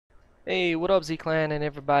Hey, what up Z-Clan and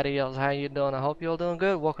everybody else, how you doing? I hope you're all doing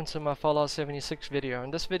good. Welcome to my Fallout 76 video.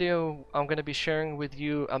 In this video, I'm going to be sharing with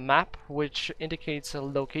you a map which indicates the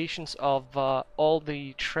locations of all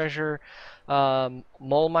the treasure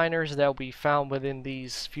mole miners that we found within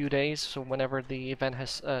these few days, so whenever the event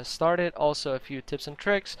has started. Also a few tips and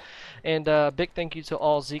tricks, and big thank you to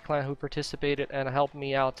all Z-Clan who participated and helped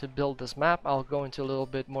me out to build this map. I'll go into a little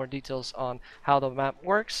bit more details on how the map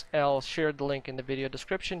works. I'll share the link in the video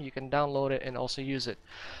description. You can download it and also use it.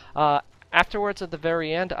 Afterwards, at the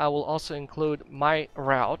very end, I will also include my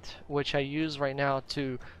route, which I use right now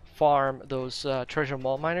to farm those treasure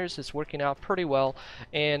mole miners. It's working out pretty well,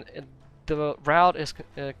 and the route is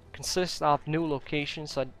consists of new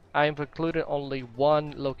locations. I've included only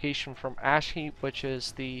one location from Ash Heap, which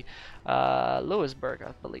is the Lewisburg,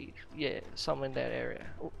 I believe. Yeah, somewhere in that area.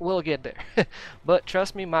 We'll get there. But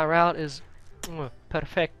trust me, my route is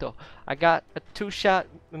perfecto. I got a two-shot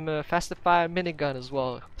Fastified minigun as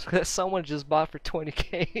well. That someone just bought for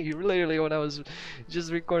 20k. Literally, when I was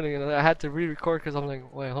just recording it, I had to re-record because I'm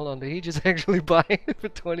like, wait, hold on, did he just actually buy it for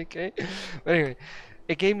 20k? But anyway,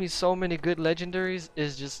 it gave me so many good legendaries.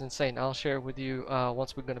 It's just insane. I'll share it with you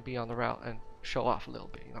once we're gonna be on the route and show off a little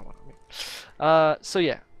bit. You know what I mean? So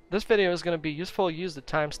yeah. This video is going to be useful. Use the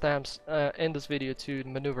timestamps in this video to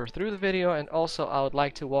maneuver through the video, and also I would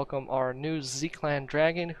like to welcome our new Z-Clan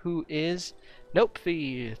Dragon, who is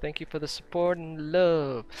Nopefee. Thank you for the support and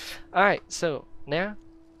love. Alright, so now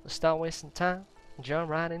let's start wasting time and jump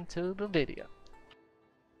right into the video.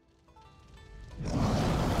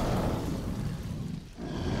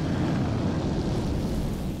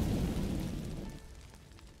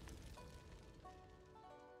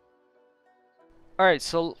 Alright,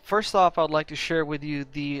 so first off, I'd like to share with you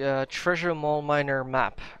the treasure mole miner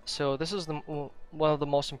map. So this is one of the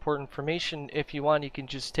most important information. If you want, you can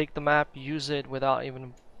just take the map, use it without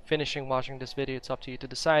even finishing watching this video. It's up to you to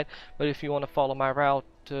decide. But if you want to follow my route,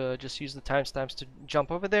 just use the timestamps to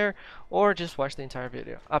jump over there, or just watch the entire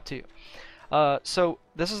video. Up to you. So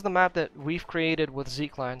this is the map that we've created with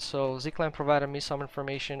Z-Clan. So Z-Clan provided me some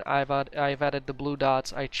information. I've added the blue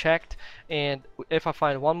dots. I checked, and if I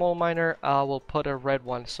find one mole miner, I will put a red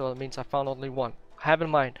one. So it means I found only one. Have in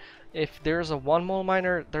mind, if there's a one mole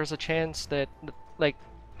miner, there's a chance that, like,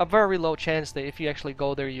 a very low chance that if you actually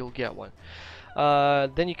go there, you'll get one.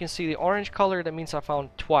 Then you can see the orange color. That means I found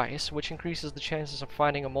twice, which increases the chances of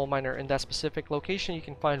finding a mole miner in that specific location. You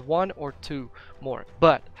can find one or two more,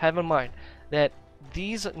 but have in mind that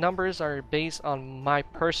these numbers are based on my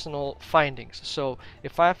personal findings. So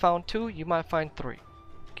if I found two, you might find three.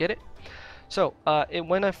 Get it? So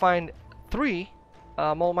when I find three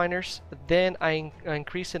mole miners, then I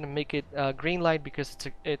increase it and make it green light, because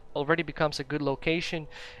it already becomes a good location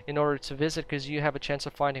in order to visit, because you have a chance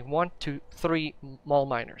of finding 1, 2, 3 mole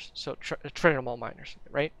miners. So treasure mole miners,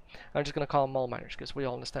 right? I'm just gonna call them mole miners because we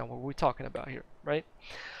all understand what we're talking about here, right?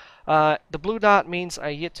 The blue dot means I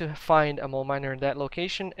yet to find a mole miner in that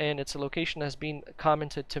location, and it's a location that's been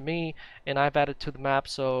commented to me and I've added to the map.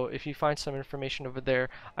 So if you find some information over there,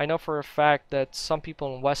 I know for a fact that some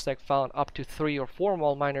people in West Tech found up to 3 or 4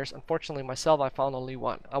 mole miners. Unfortunately, myself, I found only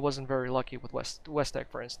one. I wasn't very lucky with West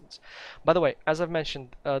Tech, for instance. By the way, as I've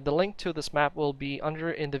mentioned, the link to this map will be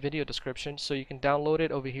under in the video description, so you can download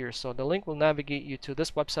it over here. So the link will navigate you to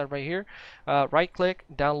this website right here. Right click,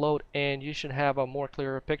 download, and you should have a more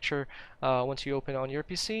clearer picture once you open on your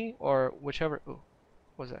PC or whichever. Ooh,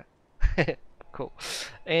 what's that? Cool.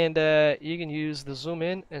 And you can use the zoom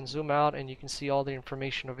in and zoom out, and you can see all the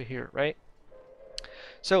information over here, right?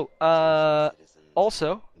 So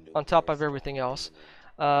also, on top of everything else,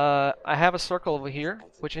 I have a circle over here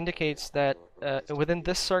which indicates that within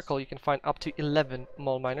this circle you can find up to 11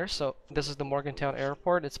 mole miners. So this is the Morgantown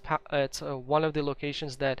Airport. It's one of the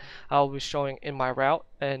locations that I'll be showing in my route,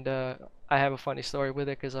 and I have a funny story with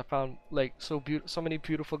it because I found like so many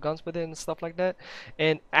beautiful guns with it and stuff like that.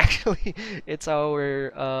 And actually, it's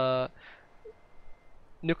our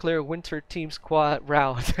nuclear winter team squad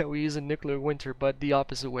route that we use in nuclear winter, but the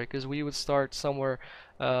opposite way, because we would start somewhere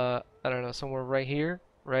I don't know, somewhere right here,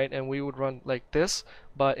 right, and we would run like this.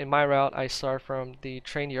 But in my route, I start from the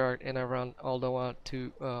train yard and I run all the way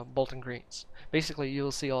to Bolton Greens. Basically,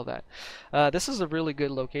 you'll see all that. This is a really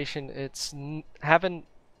good location. It's haven't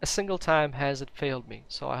a single time has it failed me,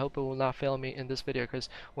 so I hope it will not fail me in this video, because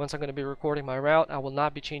once I'm going to be recording my route, I will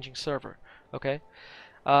not be changing server, okay?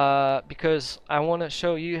 Because I want to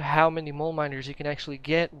show you how many mole miners you can actually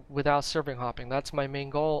get without server hopping. That's my main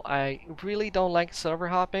goal. I really don't like server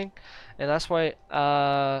hopping, and that's why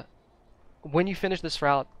when you finish this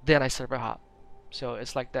route, then I server hop. So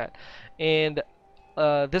it's like that. And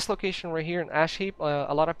this location right here in Ash Heap,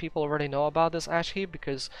 a lot of people already know about this Ash Heap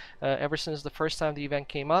because ever since the first time the event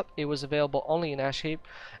came up, it was available only in Ash Heap.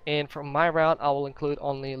 And from my route, I will include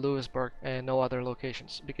only Lewisburg and no other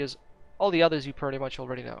locations because all the others you pretty much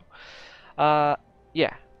already know.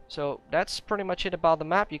 Yeah, so that's pretty much it about the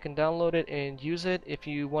map. You can download it and use it. If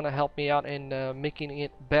you want to help me out in making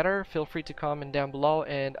it better, feel free to comment down below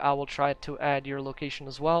and I will try to add your location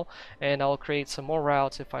as well, and I'll create some more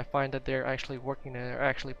routes if I find that they're actually working and they're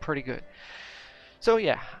actually pretty good. So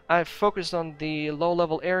yeah, I've focused on the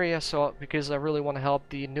low-level area because I really want to help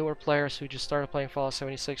the newer players who just started playing Fallout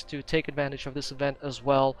 76 to take advantage of this event as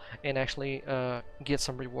well and actually get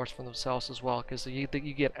some rewards for themselves as well, because you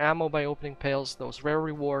get ammo by opening pails, those rare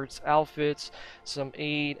rewards, outfits, some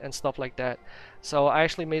aid and stuff like that. So I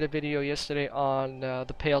actually made a video yesterday on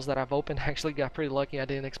the pails that I've opened. I actually got pretty lucky. I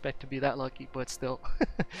didn't expect to be that lucky, but still.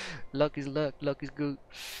 Luck is luck, luck is good.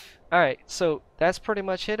 Alright, so that's pretty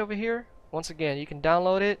much it over here. Once again, you can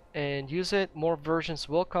download it and use it. More versions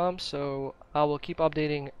will come, so I will keep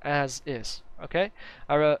updating as is. Okay?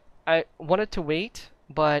 I wanted to wait,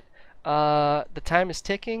 but the time is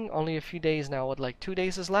ticking. Only a few days now. What, like 2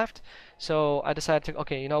 days is left? So I decided to,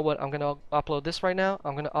 okay, you know what? I'm gonna upload this right now.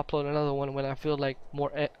 I'm gonna upload another one when I feel like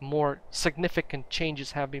more significant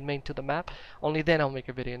changes have been made to the map. Only then I'll make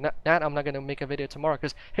a video. Not I'm not gonna make a video tomorrow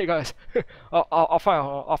because, hey guys, I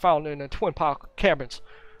found in the Twin Pile cabins.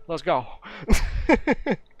 Let's go.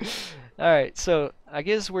 Alright, so I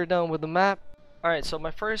guess we're done with the map. Alright, so my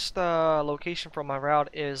first location from my route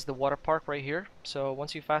is the water park right here. So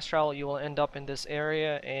once you fast travel, you will end up in this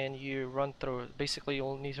area and you run through. Basically,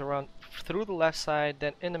 you'll need to run through the left side,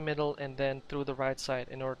 then in the middle, and then through the right side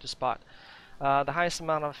in order to spot. The highest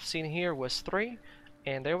amount I've seen here was 3,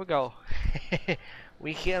 and there we go.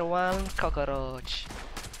 We hit one cockroach.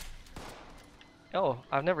 Oh,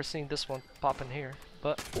 I've never seen this one pop in here.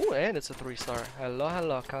 But, ooh, and it's a 3-star. Hello,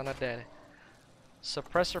 hello, kinda daddy.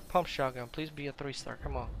 Suppressor pump shotgun, please be a 3-star.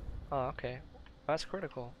 Come on. Oh, okay. That's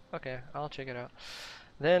critical. Okay, I'll check it out.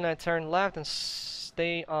 Then I turn left and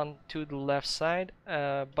stay on to the left side.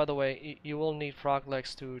 By the way, you will need frog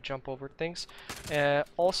legs to jump over things.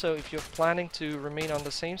 Also, if you're planning to remain on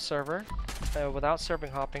the same server without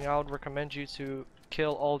serving hopping, I would recommend you to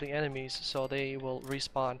kill all the enemies so they will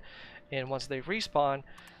respawn. And once they respawn,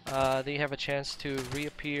 they have a chance to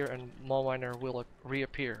reappear and mole miner will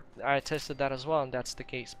reappear. I tested that as well and that's the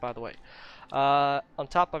case, by the way. On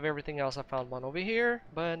top of everything else, I found one over here,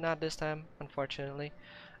 but not this time, unfortunately.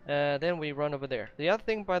 Then we run over there. The other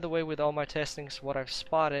thing, by the way, with all my testings, what I've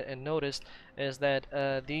spotted and noticed is that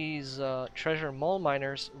these treasure mole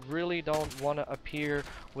miners really don't want to appear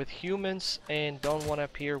with humans and don't want to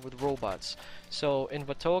appear with robots. So in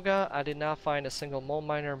Vatoga, I did not find a single mole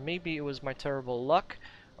miner. Maybe it was my terrible luck,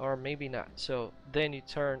 or maybe not. So then you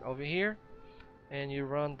turn over here and you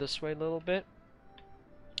run this way a little bit.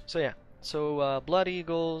 So yeah, so Blood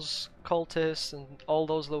Eagles, cultists, and all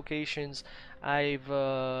those locations, I've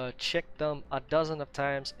checked them a dozen of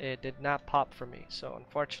times. It did not pop for me, so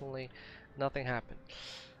unfortunately nothing happened.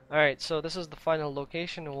 Alright, so this is the final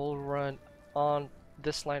location and we'll run on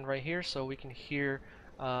this line right here so we can hear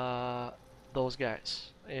those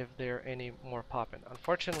guys if there are any more popping.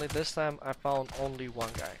 Unfortunately this time I found only one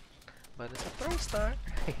guy, but it's a 3-star.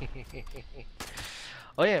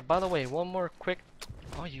 Oh yeah, by the way, one more quick,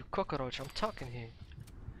 oh you cockroach, I'm talking here.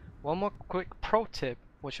 One more quick pro tip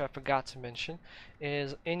which I forgot to mention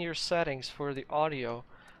is in your settings for the audio,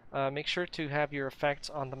 make sure to have your effects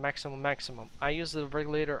on the maximum. I use the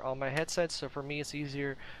regulator on my headset, so for me it's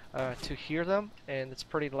easier to hear them and it's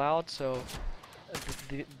pretty loud, so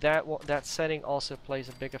that setting also plays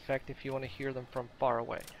a big effect if you want to hear them from far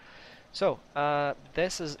away. So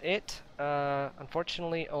this is it.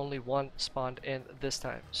 Unfortunately only one spawned in this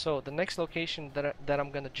time. So the next location that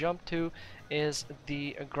I'm gonna jump to is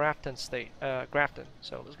the Grafton state. Grafton.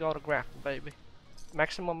 So let's go to Grafton, baby.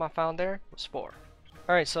 Maximum I found there was 4.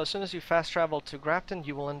 Alright, so as soon as you fast travel to Grafton,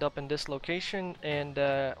 you will end up in this location, and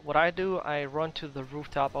what I do, I run to the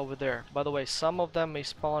rooftop over there. By the way, some of them may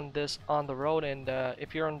spawn this on the road, and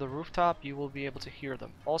if you're on the rooftop, you will be able to hear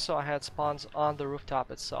them. Also, I had spawns on the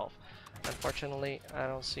rooftop itself. Unfortunately, I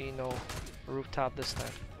don't see no rooftop this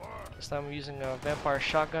time. This time I'm using a vampire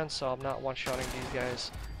shotgun, so I'm not one-shotting these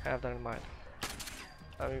guys. Have that in mind.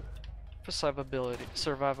 I mean, for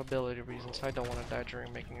survivability reasons, I don't want to die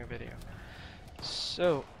during making a video.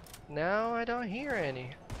 So now I don't hear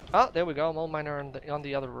any. Oh, there we go, mole miner on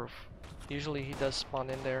the other roof. Usually he does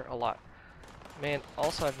spawn in there a lot. Man,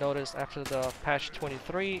 also I've noticed after the patch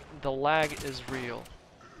 23, the lag is real.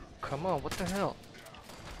 Come on, what the hell?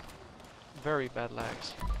 Very bad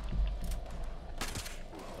lags.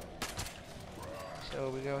 So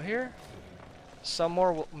we go here. Some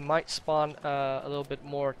more might spawn a little bit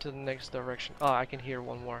more to the next direction. Oh, I can hear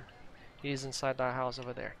one more. He's inside that house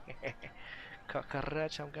over there.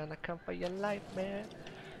 Cockroach, I'm gonna come for your life, man.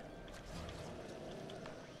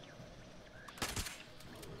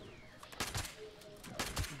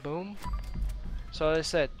 Boom. So as I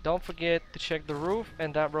said, don't forget to check the roof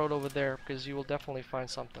and that road over there, because you will definitely find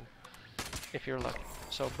something if you're lucky.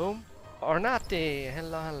 So boom. Ornate!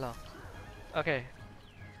 Hello, hello. Okay.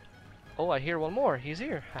 Oh, I hear one more. He's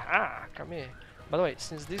here. Haha, come here. By the way,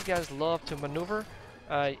 since these guys love to maneuver,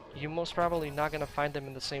 you're most probably not gonna find them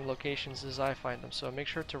in the same locations as I find them. So make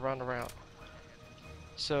sure to run around.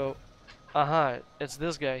 So, it's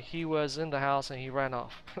this guy. He was in the house and he ran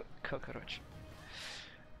off. Cockroach.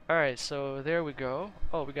 Alright, so there we go.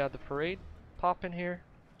 Oh, we got the parade popping here.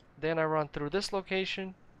 Then I run through this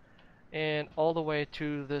location and all the way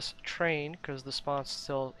to this train, because the spawn's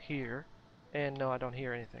still here. And no, I don't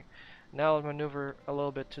hear anything. Now I'll maneuver a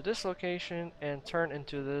little bit to this location and turn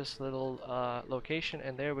into this little location,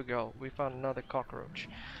 and there we go. We found another cockroach.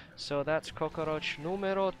 So that's cockroach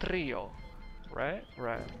numero trio. Right?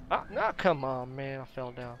 Right. Ah, no, come on, man. I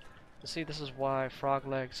fell down. You see, this is why frog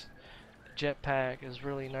legs jetpack is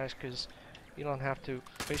really nice, because you don't have to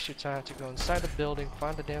waste your time to go inside the building,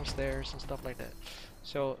 find the damn stairs and stuff like that.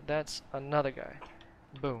 So that's another guy.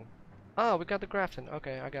 Boom. Oh, we got the Grafton.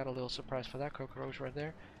 Okay, I got a little surprise for that cockroach right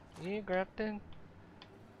there. Yeah, Grafton.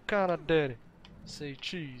 Kinda dirty. Say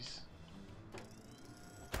cheese.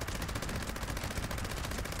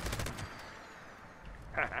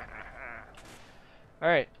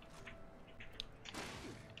 Alright.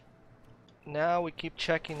 Now we keep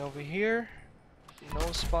checking over here.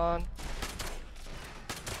 No spawn.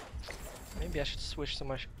 Maybe I should switch to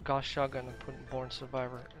my Gauss shotgun and put Born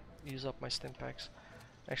Survivor. Use up my stim packs.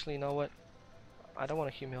 Actually, you know what? I don't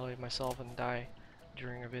want to humiliate myself and die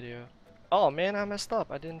during a video. Oh man, I messed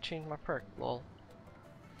up. I didn't change my perk. Lol.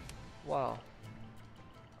 Wow.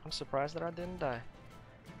 I'm surprised that I didn't die.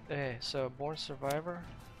 Okay, so Born Survivor.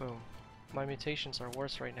 Boom. My mutations are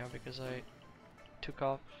worse right now because I took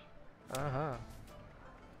off.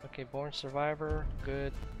 Okay, Born Survivor.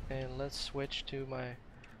 Good. And let's switch to my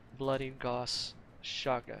Bloody Gauss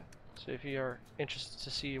shotgun. So if you are interested to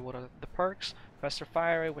see what are the perks, faster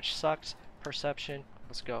fire rate, which sucks, perception,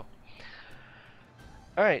 let's go.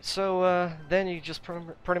 Alright, so then you just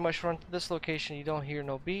pretty much run to this location. You don't hear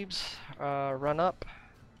no beeps. Run up,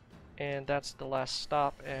 and that's the last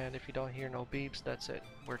stop. And if you don't hear no beeps, that's it.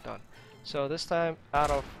 We're done. So this time,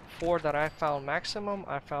 out of 4 that I found maximum,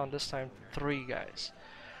 I found this time 3 guys.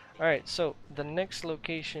 Alright, so the next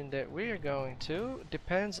location that we are going to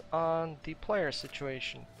depends on the player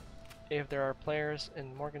situation, if there are players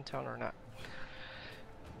in Morgantown or not.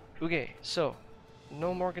 Okay, so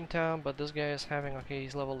no Morgantown, but this guy is having, okay,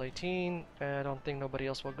 he's level 18, and I don't think nobody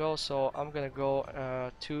else will go, so I'm gonna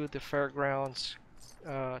go to the fairgrounds,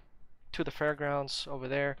 over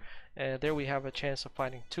there, and there we have a chance of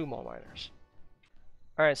finding 2 mole miners.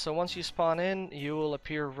 Alright, so once you spawn in, you will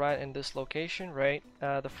appear right in this location, right?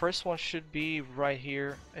 The first one should be right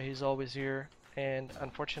here. He's always here, and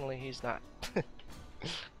unfortunately he's not.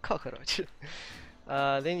 Cockroach.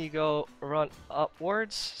 Then you go run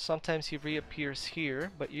upwards. Sometimes he reappears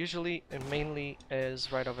here, but usually and mainly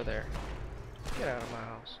is right over there. Get out of my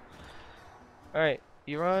house. Alright,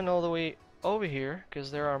 you run all the way over here,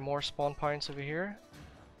 because there are more spawn points over here.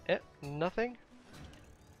 Nothing.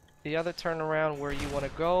 The other turnaround where you want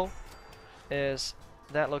to go is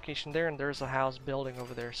that location there, and there's a house building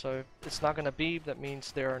over there. So if it's not going to beep, that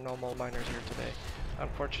means there are no mole miners here today.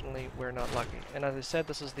 Unfortunately, we're not lucky. And as I said,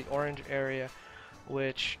 this is the orange area,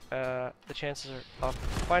 which the chances of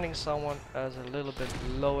finding someone is a little bit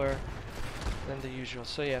lower than the usual.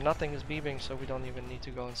 So yeah, nothing is beeping, so we don't even need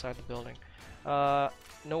to go inside the building.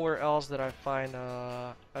 Nowhere else that I find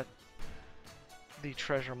the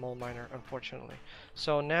treasure mole miner, unfortunately.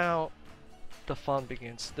 So now the fun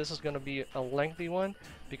begins. This is going to be a lengthy one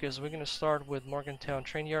because we're going to start with Morgantown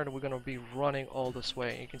train yard, and we're going to be running all this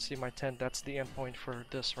way. You can see my tent. That's the end point for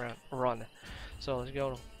this run. So let's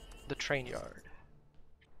go to the train yard.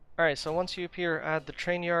 Alright, so once you appear at the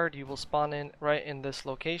train yard, you will spawn in right in this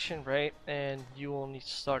location, right? And you will need to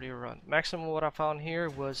start your run. Maximum what I found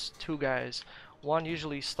here was 2 guys. One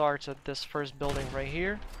usually starts at this first building right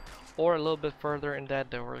here, or a little bit further in that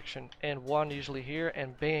direction, and one usually here,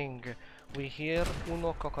 and bang, we hear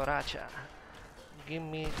uno cucaracha. Give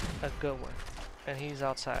me a good one. And he's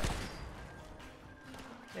outside.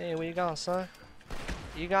 Hey, where you going, son?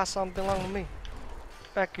 You got something belong to me.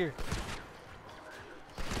 Back here.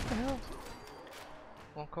 What the hell?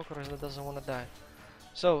 One cockroach that doesn't want to die.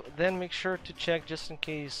 So then make sure to check just in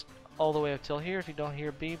case all the way up till here. If you don't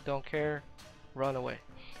hear beep, don't care, run away.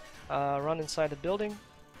 Run inside the building.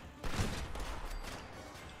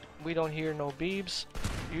 We don't hear no beeps.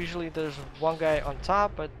 Usually there's one guy on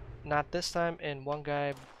top, but not this time, and one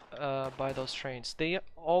guy by those trains. They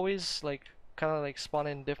always like kind of like spawn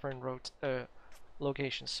in different roads,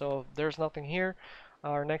 locations. So there's nothing here.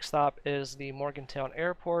 Our next stop is the Morgantown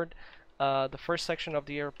Airport. The first section of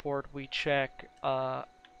the airport we check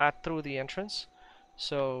through the entrance,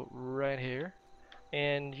 so right here,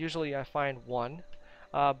 and usually I find one,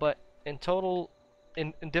 but in total,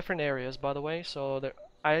 in different areas, by the way. So there,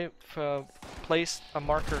 I've placed a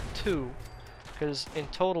marker 2 because in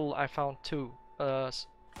total I found 2.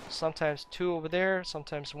 Sometimes 2 over there,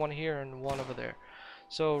 sometimes 1 here and 1 over there.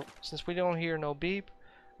 So since we don't hear no beep,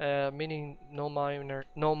 meaning no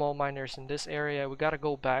mole miners in this area, we gotta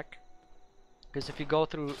go back. Because if you go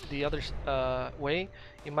through the other way,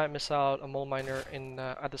 you might miss out a mole miner in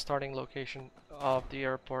at the starting location of the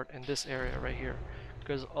airport in this area right here.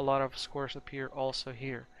 Because a lot of squares appear also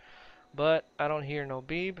here. But I don't hear no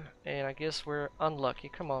beep, and I guess we're unlucky.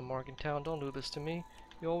 Come on, Morgantown, don't do this to me.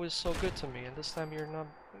 You're always so good to me, and this time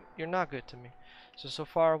you're not good to me. So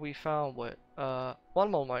far we found what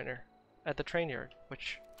 1 mole miner at the train yard,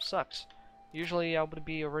 which sucks. Usually I would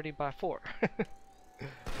be already by 4.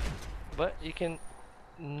 But you can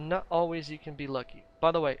not always you can be lucky.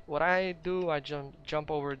 By the way, what I do, I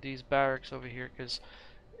jump over these barracks over here because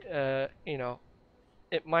you know,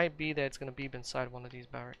 it might be that it's gonna beep inside one of these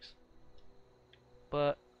barracks.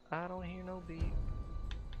 But I don't hear no beep.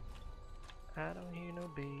 I don't hear no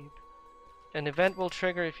beep. An event will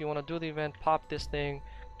trigger if you want to do the event. Pop this thing,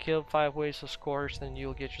 kill 5 waves of scores, then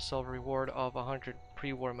you'll get yourself a reward of 100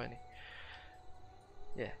 pre-war money.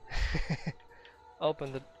 Yeah.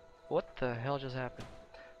 Open the. What the hell just happened?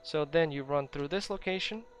 So then you run through this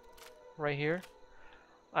location right here.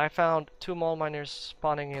 I found 2 mole miners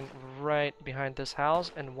spawning in right behind this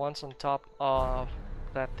house, and one's on top of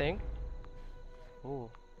that thing. Ooh,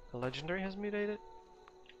 the legendary has mutated.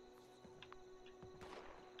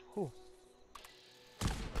 Ooh.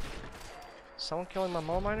 Someone killing my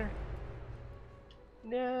mole miner?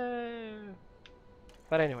 No.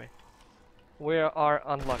 But anyway, we are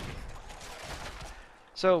unlucky.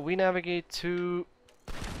 So we navigate to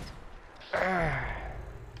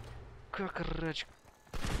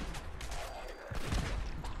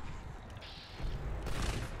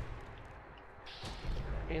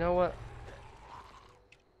you know what?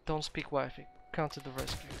 Don't speak Wi-Fi. Come to the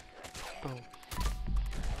rescue. Boom.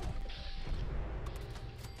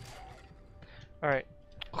 Alright.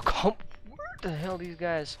 Where the hell are these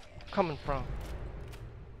guys coming from?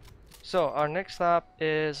 So our next stop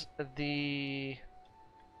is the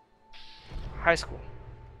high school.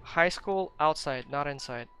 High school outside, not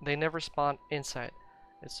inside. They never spawn inside.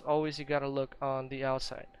 It's always you gotta look on the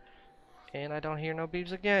outside. And I don't hear no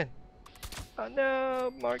beeps again. Oh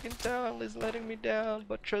no, Morgantown is letting me down,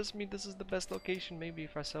 but trust me, this is the best location. Maybe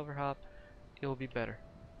if I silver hop, it'll be better.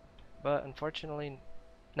 But unfortunately,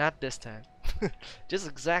 not this time. Just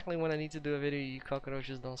exactly when I need to do a video, you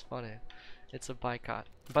cockroaches don't spawn in. It's a boycott.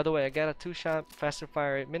 By the way, I got a 2-shot faster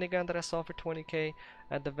fire rate minigun that I saw for 20k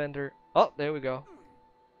at the vendor. Oh, there we go.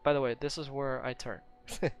 By the way, this is where I turn.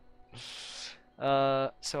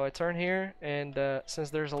 So I turn here, and since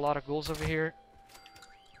there's a lot of ghouls over here,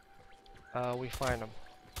 we find them.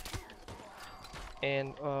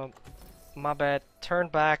 And my bad, turn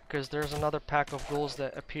back because there's another pack of ghouls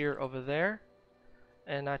that appear over there,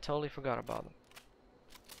 and I totally forgot about them.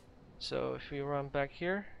 So if we run back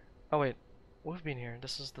here, oh wait, we've been here.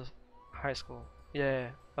 This is the high school. Yeah.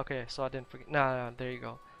 Okay, so I didn't forget. Nah, there you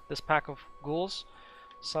go. This pack of ghouls.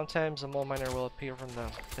 Sometimes a mole miner will appear from them.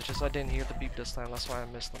 It's just I didn't hear the beep this time. That's why I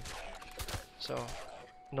missed them. So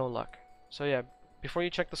no luck. So yeah, before you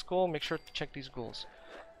check the school, make sure to check these ghouls.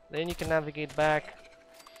 Then you can navigate back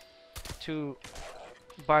to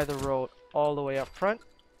by the road all the way up front.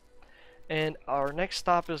 And our next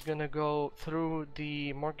stop is gonna go through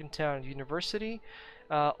the Morgantown University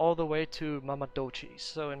all the way to Mamadochi's.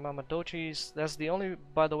 So in Mamadochi's, that's the only,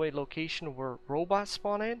 by the way, location where robots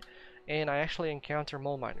spawn in, and I actually encounter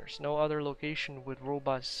mole miners. No other location with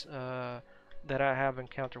robots that I have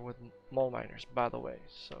encountered with mole miners, by the way.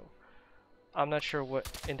 So I'm not sure what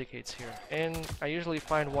indicates here. And I usually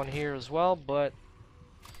find one here as well, but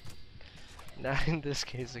not in this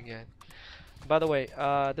case again. By the way,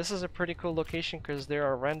 this is a pretty cool location because there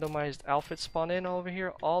are randomized outfits spawn in over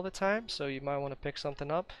here all the time, so you might want to pick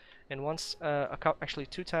something up. And once, actually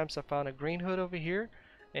 2 times, I found a green hood over here,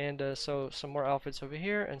 And so some more outfits over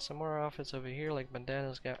here and some more outfits over here, like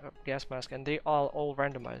bandanas, gas mask, and they all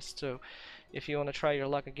randomized. So if you want to try your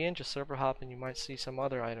luck again, just server hop and you might see some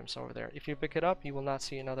other items over there. If you pick it up, you will not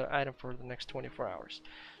see another item for the next 24 hours.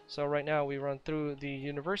 So right now we run through the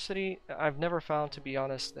university. I've never found, to be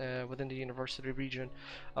honest, within the university region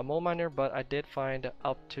a mole miner, but I did find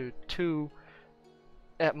up to 2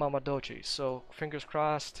 at Mamadochi. So fingers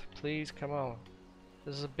crossed, please come on.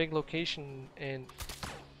 This is a big location and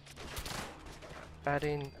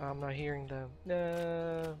I'm not hearing them.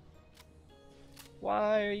 No.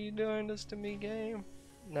 Why are you doing this to me, game?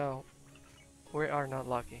 No, we are not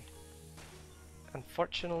lucky.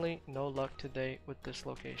 Unfortunately, no luck today with this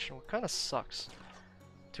location. It kind of sucks,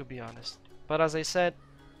 to be honest. But as I said,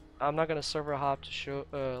 I'm not gonna server hop to show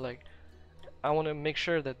I want to make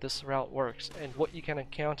sure that this route works and what you can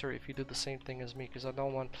encounter if you do the same thing as me, because I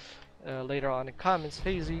don't want later on in comments,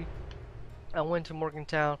 hey Z, I went to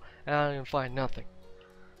Morgantown and I didn't find nothing.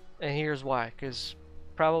 And here's why,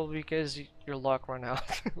 probably because your luck ran out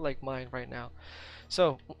like mine right now.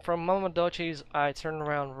 So from Mamadochi's I turn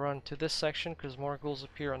around, run to this section because more ghouls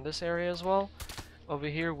appear on this area as well. Over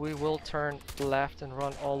here we will turn left and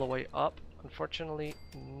run all the way up. Unfortunately,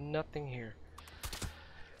 nothing here.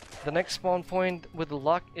 The next spawn point with the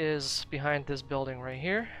luck is behind this building right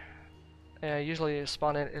here. Usually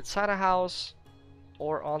spawn inside a house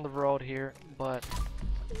or on the road here, but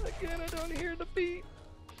again I don't hear the beat.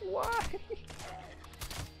 Why?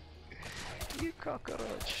 You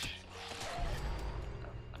cockroach.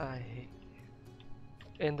 I hate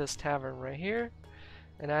you. In this tavern right here,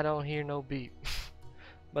 and I don't hear no beep.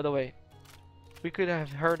 By the way, we could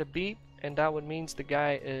have heard a beep, and that would means the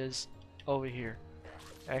guy is over here,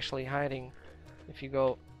 actually hiding. If you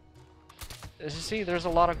go, as you see, there's a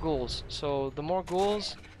lot of ghouls. So the more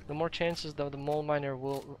ghouls, the more chances that the mole miner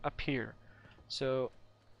will appear. So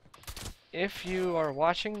if you are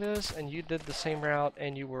watching this and you did the same route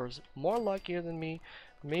and you were more luckier than me,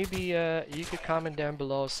 maybe you could comment down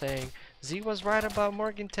below saying Z was right about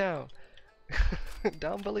Morgantown.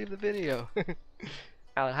 Don't believe the video.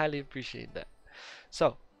 I would highly appreciate that.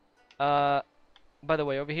 So by the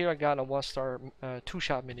way, over here I got a 1-star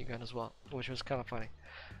 2-shot minigun as well, which was kind of funny.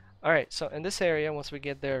 Alright, so in this area, once we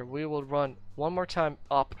get there, we will run one more time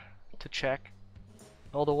up to check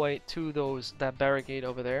all the way to that barricade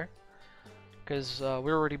over there, because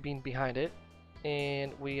we're already been behind it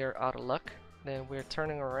and we are out of luck. Then we're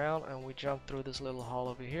turning around and we jump through this little hall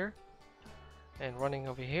over here and running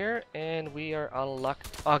over here, and we are out of luck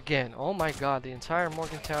again. Oh my god, the entire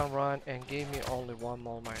Morgantown run and gave me only 1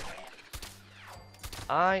 mole miner.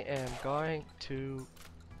 I am going to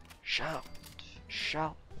shout,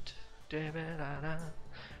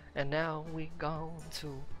 and now we gone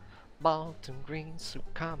to Bolton Green, so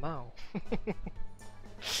come on.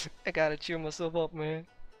 I gotta cheer myself up, man.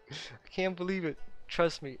 I can't believe it.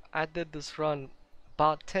 Trust me, I did this run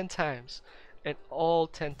about 10 times, and all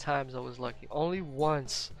 10 times I was lucky. Only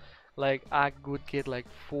once, like, I would get like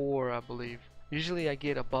 4, I believe. Usually I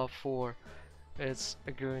get above 4. It's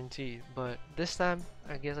a guarantee, but this time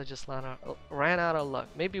I guess I just ran out of luck.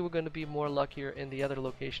 Maybe we're going to be more luckier in the other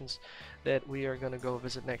locations that we are going to go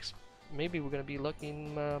visit next. Maybe we're going to be lucky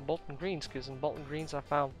in Bolton Greens, because in Bolton Greens I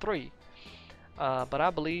found 3. But I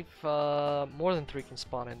believe more than 3 can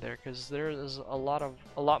spawn in there, because there is a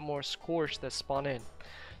lot more scores that spawn in.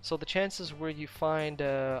 So the chances where you find,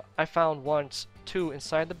 I found once 2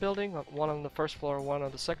 inside the building, 1 on the first floor, 1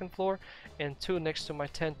 on the second floor, and 2 next to my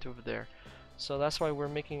tent over there. So that's why we're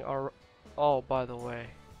making our... Oh, by the way,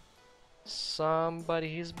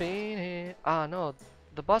 somebody's been hit. Ah, no,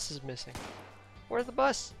 the bus is missing. Where's the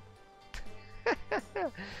bus?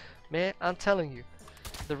 Man, I'm telling you,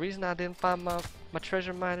 the reason I didn't find my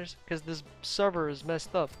treasure miners, because this server is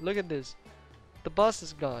messed up. Look at this. The bus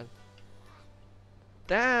is gone.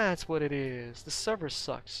 That's what it is. The server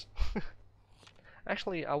sucks.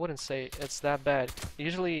 Actually, I wouldn't say it's that bad.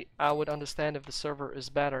 Usually, I would understand if the server is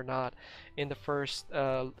bad or not in the first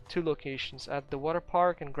 2 locations. At the water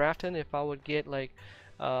park in Grafton, if I would get like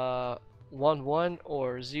 1-1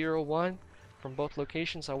 or 0-1 from both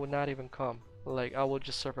locations, I would not even come. Like, I would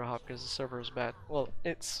just server hop because the server is bad. Well,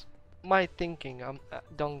 it's my thinking.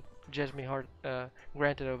 Don't judge me hard.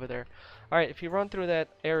 Granted over there. Alright, if you run through that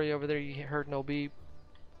area over there, you heard no beep.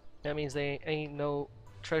 That means they ain't no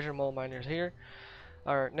treasure mole miners here.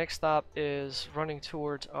 Our next stop is running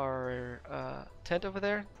towards our tent over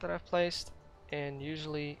there that I've placed, and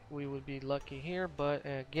usually we would be lucky here, but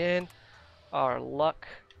again our luck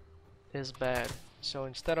is bad. So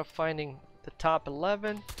instead of finding the top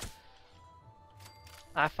 11,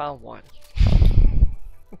 I found 1.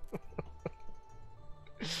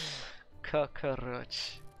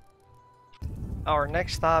 Cockroach. Our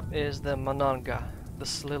next stop is the Monongah,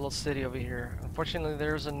 this little city over here. Unfortunately,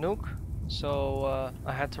 there's a nuke, so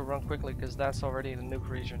I had to run quickly because that's already the nuke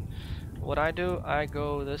region. What I do, I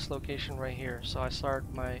go this location right here. So I start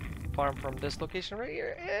my farm from this location right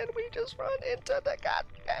here, and we just run into the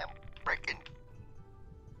goddamn freaking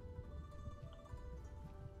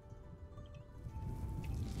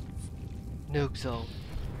nuke zone.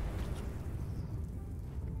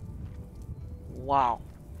 Wow.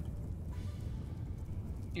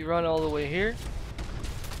 You run all the way here,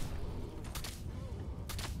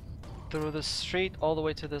 through the street, all the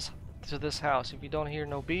way to this house. If you don't hear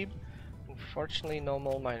no beep, unfortunately no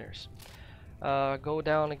mole miners. Go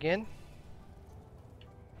down again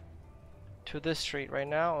to this street right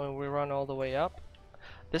now, and we run all the way up.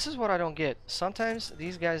 This is what I don't get. Sometimes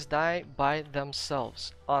these guys die by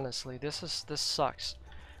themselves. Honestly, this sucks.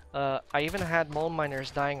 I even had mole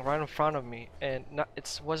miners dying right in front of me, and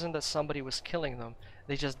it wasn't that somebody was killing them.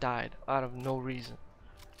 They just died out of no reason.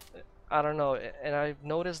 I don't know, and I've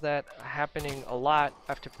noticed that happening a lot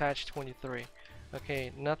after patch 23.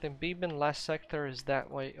 Okay, nothing beeping. Last sector is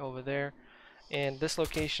that way over there, and this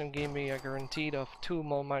location gave me a guaranteed of 2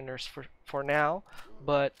 mole miners for now.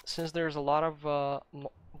 But since there's a lot of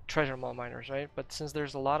treasure mole miners, right? But since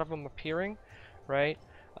there's a lot of them appearing, right?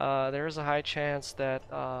 There is a high chance that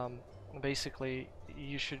basically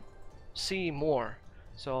you should see more.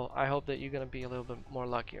 So I hope that you're gonna be a little bit more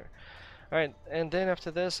luckier. Alright, and then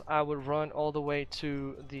after this I would run all the way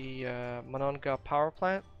to the Monongah power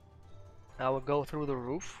plant. I would go through the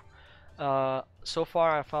roof. So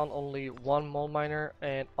far I found only 1 mole miner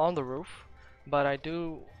and on the roof, but I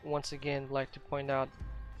do once again like to point out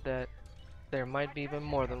that there might be even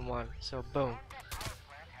more than 1. So boom.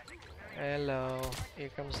 Hello, here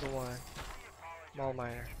comes the one. Mole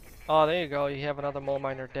miner. Oh, there you go, you have another mole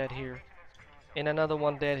miner dead here. And another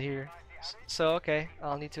one dead here. So okay,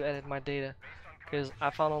 I'll need to edit my data because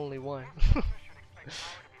I found only 1.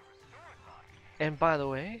 And by the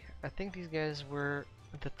way, I think these guys were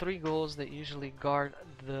the 3 ghouls that usually guard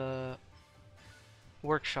the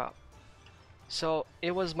workshop. So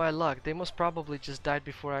it was my luck. They most probably just died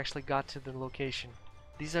before I actually got to the location.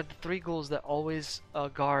 These are the 3 ghouls that always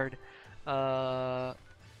guard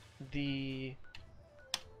the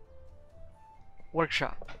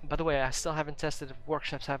workshop. By the way, I still haven't tested if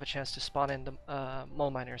workshops have a chance to spawn in the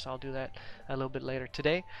mole miners. I'll do that a little bit later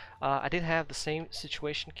today. I did have the same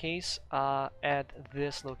situation case at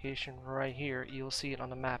this location right here. You'll see it on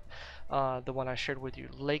the map, the one I shared with you,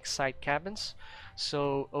 Lakeside Cabins.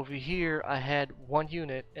 So over here I had 1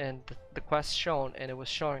 unit and the quest shown, and it was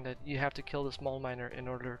showing that you have to kill this mole miner in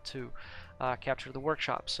order to capture the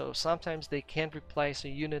workshop. So sometimes they can replace a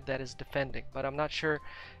unit that is defending, but I'm not sure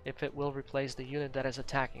if it will replace the unit that is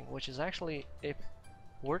attacking, which is actually, if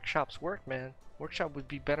workshops work, man, workshop would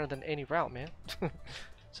be better than any route, man.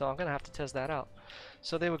 So I'm gonna have to test that out.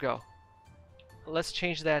 So there we go. Let's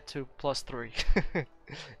change that to +3.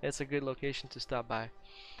 It's a good location to stop by.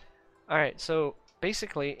 Alright, so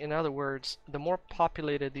basically, in other words, the more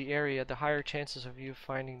populated the area, the higher chances of you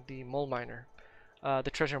finding the mole miner, the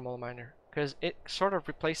treasure mole miner, because it sort of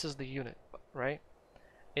replaces the unit, right?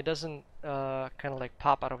 It doesn't kind of like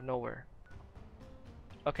pop out of nowhere.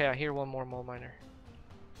 Okay, I hear 1 more mole miner.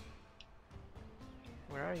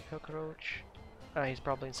 Where are you, cockroach? Ah, he's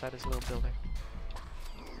probably inside this little building.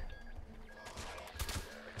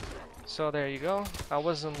 So there you go. I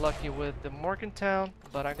wasn't lucky with the Morgantown,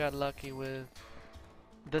 but I got lucky with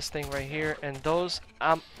this thing right here. And those,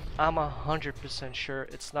 I'm 100% sure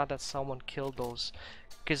it's not that someone killed those,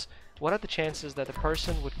 because what are the chances that the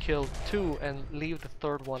person would kill 2 and leave the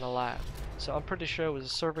 3rd one alive? So I'm pretty sure it was a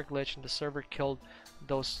server glitch and the server killed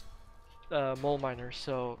those mole miners.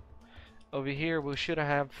 So over here we should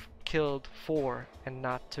have killed 4 and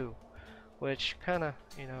not 2, which kind of,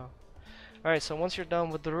 you know. Alright, so once you're done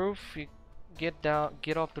with the roof, you get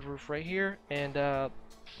off the roof right here and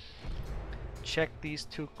check these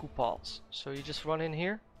 2 cupolas. So you just run in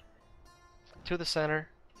here to the center.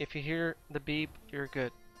 If you hear the beep, you're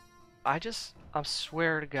good. I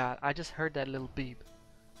swear to God, I just heard that little beep.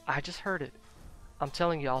 I just heard it. I'm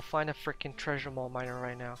telling you, I'll find a freaking treasure mole miner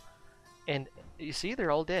right now. And you see, they're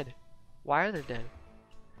all dead. Why are they dead?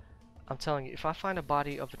 I'm telling you, if I find a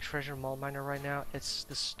body of a treasure mole miner right now, it's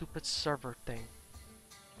the stupid server thing.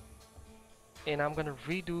 And I'm gonna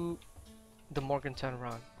redo the Morgantown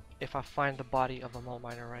run if I find the body of a mole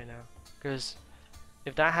miner right now. Because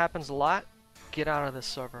if that happens a lot, get out of this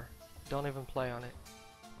server. Don't even play on it.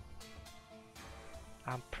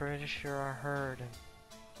 I'm pretty sure I heard him.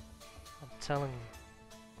 I'm telling you,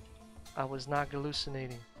 I was not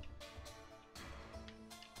hallucinating.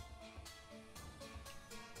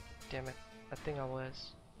 Damn it. I think I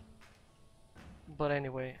was. But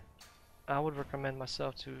anyway, I would recommend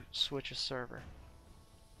myself to switch a server.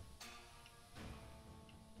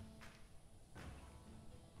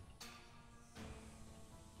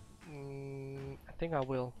 I think I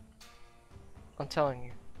will. I'm telling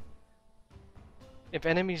you. If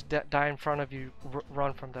enemies die in front of you,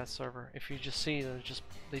 run from that server. If you just see them,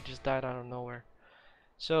 they just died out of nowhere.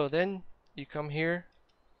 So then you come here,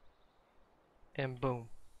 and boom,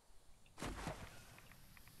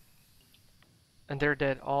 and they're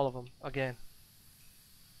dead, all of them again.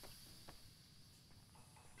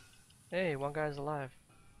 Hey, one guy's alive.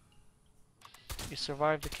 You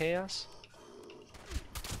survived the chaos.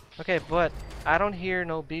 Okay, but I don't hear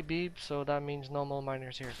no beep beep, so that means no more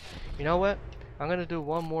miners here. You know what? I'm gonna do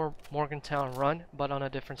one more Morgantown run, but on a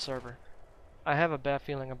different server. I have a bad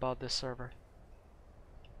feeling about this server.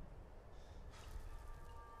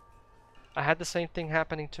 I had the same thing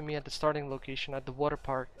happening to me at the starting location at the water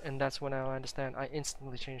park, and that's when I understand. I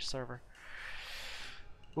instantly changed server.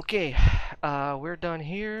 Okay, we're done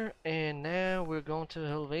here, and now we're going to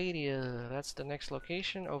Helvetia. That's the next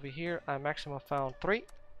location. Over here, I maximum found 3.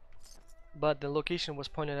 But the location was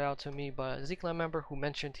pointed out to me by a Z-Clan member who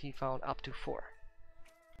mentioned he found up to 4.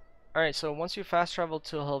 Alright, so once you fast travel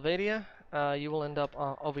to Helvetia, you will end up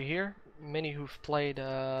over here. Many who've played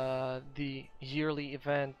the yearly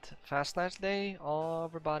event Fastnash Day,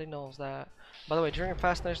 everybody knows that. By the way, during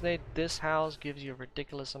Fastnash Day, this house gives you a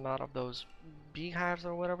ridiculous amount of those beehives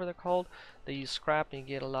or whatever they're called. They use scrap and you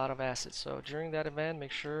get a lot of acid. So during that event,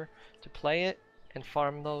 make sure to play it and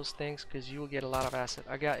farm those things because you will get a lot of acid.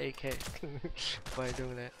 I got 8k by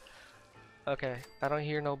doing that. Okay, I don't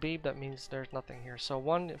hear no beep, that means there's nothing here. So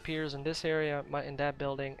one appears in this area, in that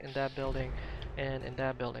building, and in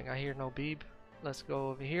that building. I hear no beep. Let's go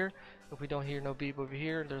over here. If we don't hear no beep over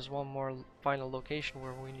here, there's one more final location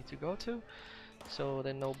where we need to go to. So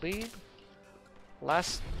then no beep.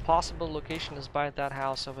 Last possible location is by that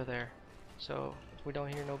house over there. So if we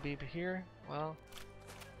don't hear no beep here, well,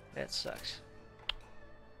 that sucks.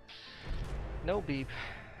 No beep.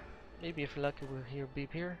 Maybe if we're lucky we'll hear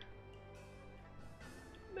beep here.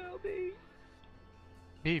 No beep.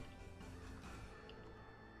 Beep.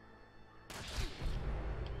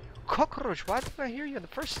 Cockroach, why didn't I hear you the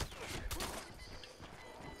first?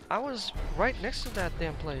 I was right next to that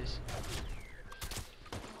damn place.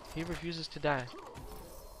 He refuses to die.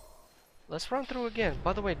 Let's run through again.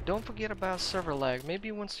 By the way, don't forget about server lag.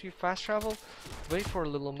 Maybe once you fast travel, wait for a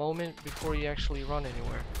little moment before you actually run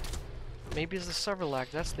anywhere. Maybe it's the server lag,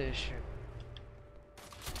 that's the issue.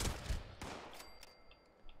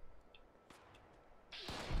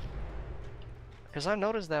 Because I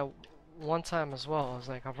noticed that one time as well. I was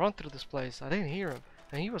like, I've run through this place. I didn't hear him.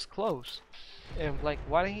 And he was close. And like,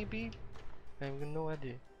 why didn't he beep? I have no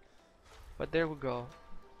idea. But there we go.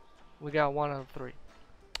 We got 1 out of 3.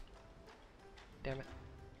 Damn it.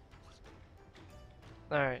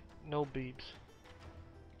 Alright, no beeps.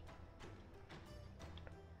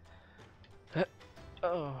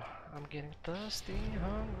 Oh, I'm getting thirsty,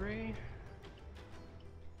 hungry.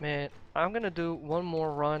 Man, I'm gonna do one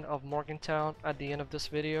more run of Morgantown at the end of this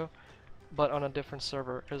video, but on a different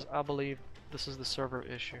server, because I believe this is the server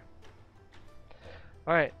issue.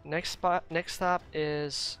 Alright, next stop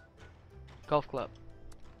is Golf Club.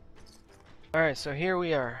 Alright, so here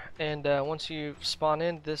we are, and once you spawn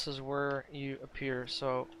in, this is where you appear.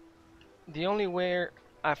 So the only way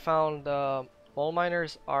I found mole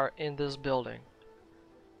miners are in this building,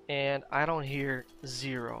 and I don't hear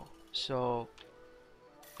 0. So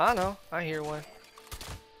I know, I hear one.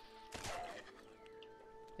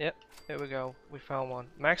 Yep, there we go. We found one.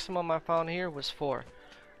 Maximum I found here was 4.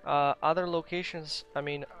 Other locations, I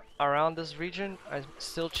mean, around this region, I'm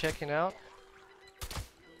still checking out.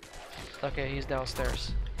 Okay, he's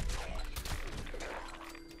downstairs.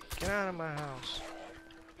 Get out of my house.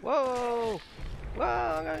 Whoa! Whoa,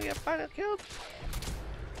 I'm gonna get finally killed.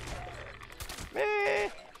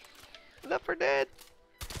 Man! Left for dead.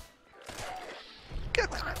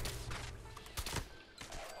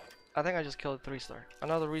 I think I just killed a 3-star.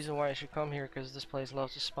 Another reason why I should come here, because this place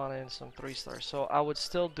loves to spawn in some 3-stars. So I would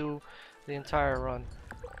still do the entire run.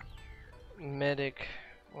 Medic,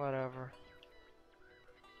 whatever.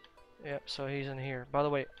 Yep, so he's in here. By the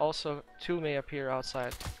way, also 2 may appear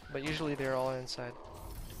outside, but usually they're all inside.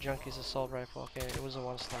 Junkie's assault rifle. Okay, it was a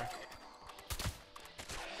 1-star.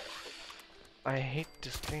 I hate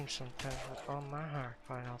this game sometimes with all my heart.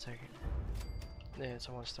 Fine, I'll take it. Yeah, it's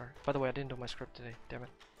a 1-star. By the way, I didn't do my script today. Damn it.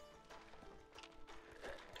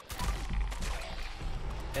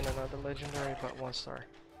 And another legendary, but 1-star.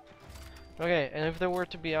 Okay, and if they were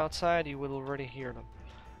to be outside, you would already hear them.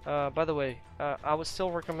 By the way, I would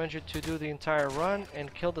still recommend you to do the entire run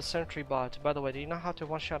and kill the sentry bot. By the way, do you know how to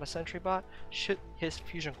one-shot a sentry bot? Shoot his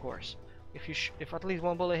fusion cores. If at least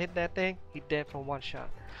one bullet hit that thing, he dead from one shot.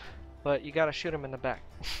 But you gotta shoot him in the back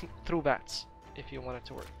through bats if you want it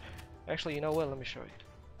to work. Actually, you know what? Let me show you.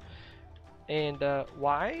 And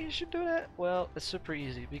why you should do that? Well, it's super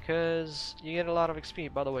easy because you get a lot of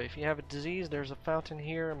XP. By the way, if you have a disease, there's a fountain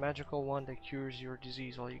here, a magical one that cures your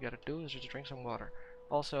disease. All you gotta do is just drink some water.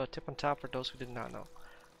 Also, a tip on top for those who did not know.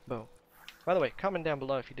 Boom. By the way, comment down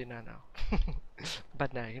below if you did not know.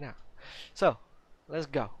 But now you know. So, let's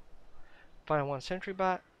go. Find one sentry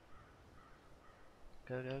bot.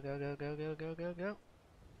 Go, go, go, go, go, go, go, go, go.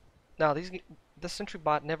 Now, the sentry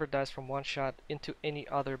bot never dies from one shot into any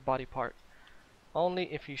other body part.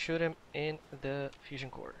 Only if you shoot him in the fusion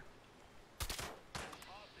core.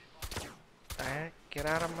 Alright, get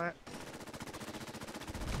out of my...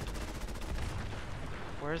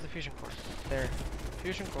 Where's the fusion core? There.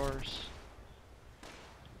 Fusion cores.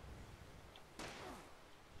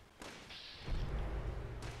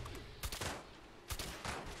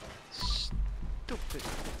 Stupid.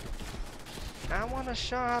 I wanna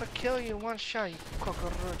show how to kill you in one shot, you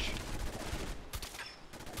cockroach.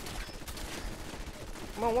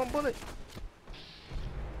 Come on, one bullet.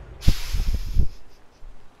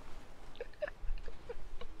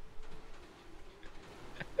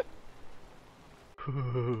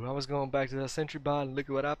 I was going back to that sentry bot and look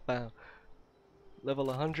at what I found. Level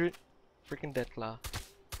 100, freaking Deathclaw.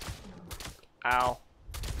 Ow.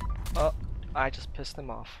 Oh, I just pissed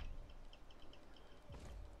him off.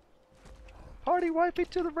 Party wifey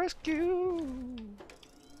to the rescue!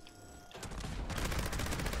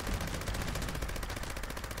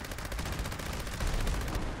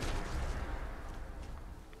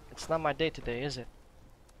 It's not my day today, is it?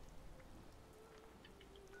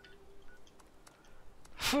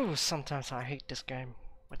 Phew, sometimes I hate this game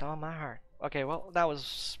with all my heart. Okay, well, that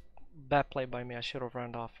was bad play by me. I should have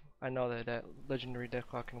run off. I know that legendary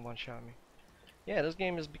Deathclaw can one-shot me. Yeah, this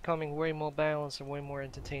game is becoming way more balanced and way more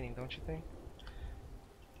entertaining, don't you think?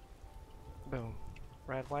 Boom.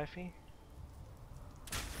 Rad wifey.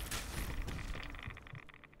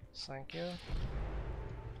 Thank you.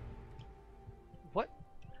 What?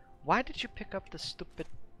 Why did you pick up the stupid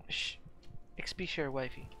XP share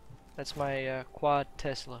wifey? That's my quad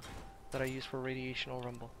Tesla that I use for radiational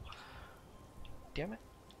rumble. Damn it.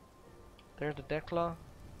 There's the Deathclaw.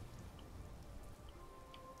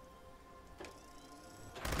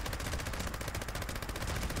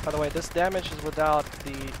 By the way, this damage is without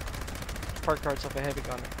the perk cards of a heavy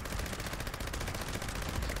gunner.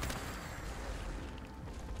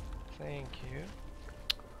 Thank you.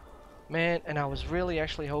 Man, and I was really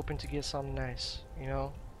actually hoping to get something nice, you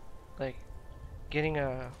know? Like, getting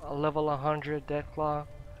a level 100 Deathclaw,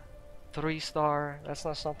 3-star, that's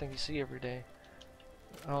not something you see every day.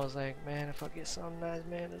 I was like, man, if I get something nice,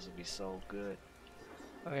 man, this would be so good.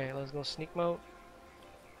 Okay, let's go sneak mode.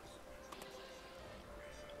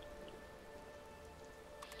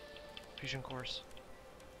 Fusion cores.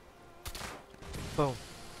 Boom.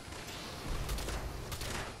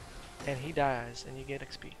 And he dies, and you get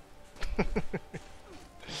XP.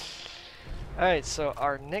 Alright, so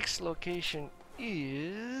our next location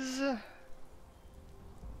is...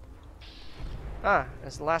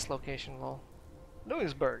 it's the last location, lol.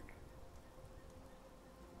 Lewisburg.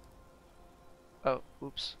 Oh,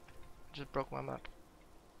 oops. Just broke my map.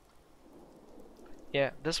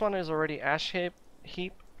 Yeah, this one is already ash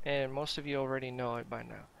heap, and most of you already know it by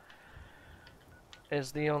now.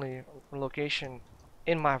 It's the only location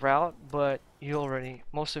in my route, but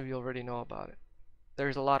most of you already know about it.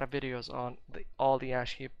 There's a lot of videos on all the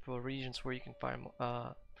ash heap regions where you can find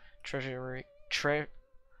treasury.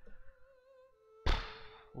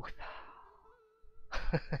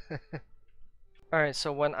 Alright,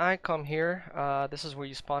 so when I come here, this is where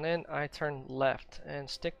you spawn in. I turn left and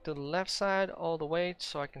stick to the left side all the way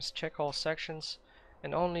so I can check all sections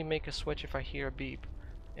and only make a switch if I hear a beep.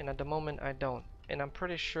 And at the moment I don't. And I'm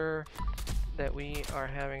pretty sure that we are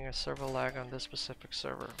having a server lag on this specific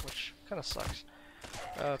server, which kind of sucks.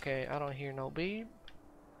 Okay, I don't hear no beep.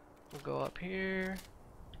 We'll go up here.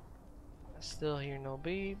 I still hear no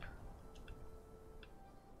beep.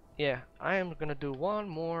 Yeah, I am gonna do one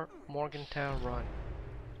more Morgantown run,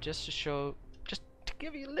 just to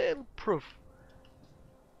give you a little proof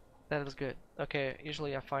that it was good. Okay,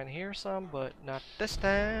 usually I find here some, but not this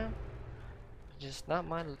time. Just not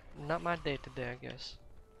my day today, I guess.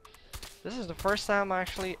 This is the first time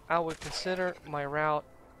actually I would consider my route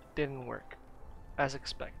didn't work as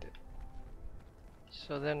expected.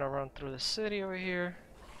 So then I run through the city over here,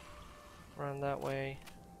 run that way,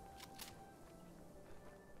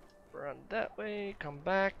 run that way, come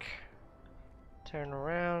back, turn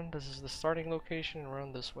around. This is the starting location, and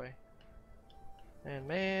run this way. And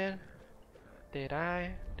man, did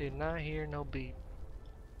not hear no beep.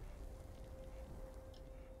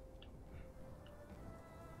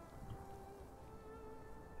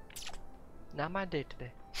 Not my day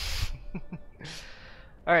today.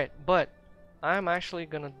 Alright, but I'm actually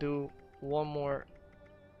gonna do one more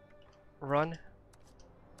run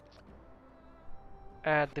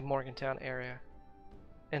at the Morgantown area.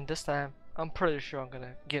 And this time, I'm pretty sure I'm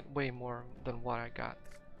gonna get way more than what I got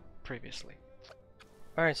previously.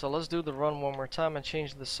 Alright, so let's do the run one more time and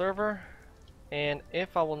change the server. And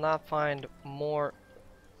if I will not find more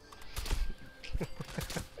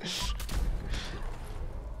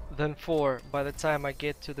than 4 by the time I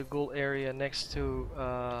get to the goal area next to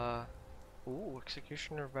ooh,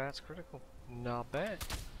 Executioner Vats critical. Not bad.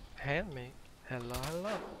 Handmade. Hello,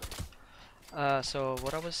 hello. So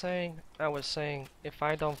what I was saying if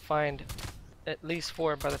I don't find at least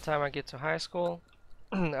 4 by the time I get to high school,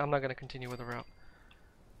 I'm not gonna continue with the route.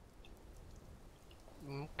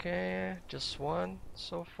 Okay, just 1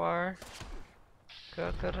 so far.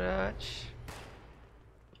 Cockroach.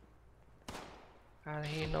 I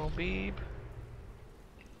hear no beep.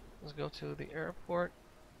 Let's go to the airport.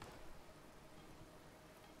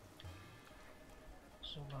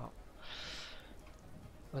 Zoom out.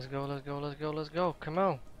 Let's go, let's go, let's go, let's go. Come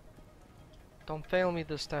on. Don't fail me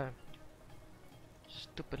this time.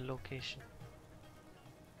 Stupid location.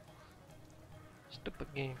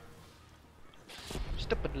 Stupid game.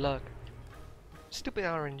 Stupid luck. Stupid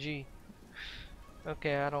RNG.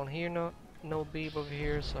 Okay, I don't hear no beep over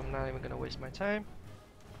here, so I'm not even gonna waste my time.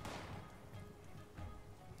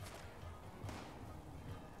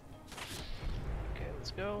 Okay,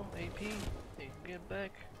 let's go. AP, get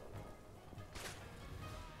back.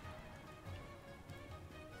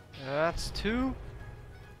 That's 2.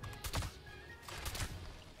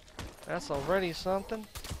 That's already something.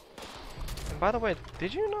 And by the way,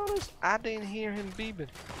 did you notice I didn't hear him beeping?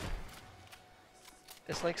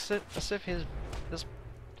 It's like as if this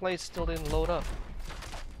place still didn't load up.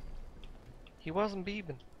 He wasn't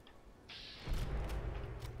beeping.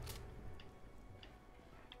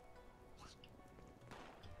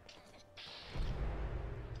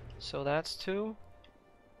 So that's 2.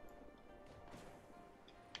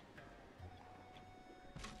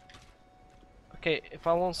 Okay, if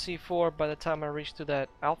I won't see 4 by the time I reach to that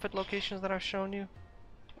outfit locations that I've shown you,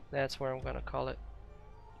 that's where I'm gonna call it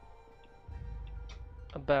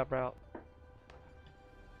a bad route.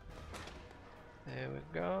 There we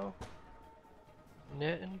go.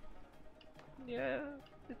 Nothing. Yeah,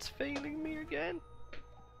 it's failing me again.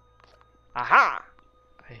 Aha!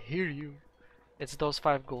 I hear you. It's those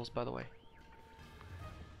 5 goals, by the way.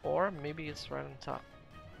 Or maybe it's right on top.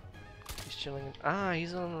 He's chilling.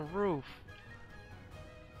 He's on the roof.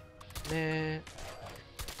 Man,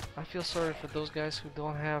 I feel sorry for those guys who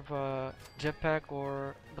don't have a jetpack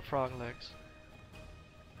or the frog legs.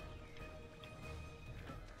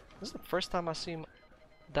 This is the first time I see him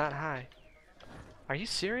that high. Are you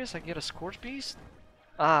serious? I get a Scorch Beast?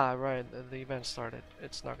 Right, the event started.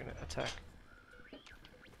 It's not gonna attack.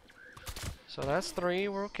 So that's 3.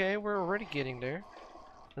 We're okay. We're already getting there.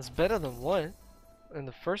 It's better than 1 in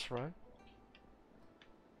the first run.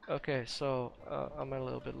 Okay, so I'm a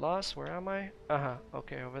little bit lost. Where am I?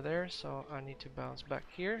 Okay, over there. So I need to bounce back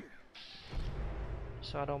here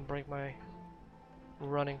so I don't break my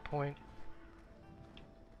running point.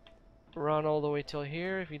 Run all the way till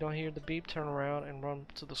here. If you don't hear the beep, turn around and run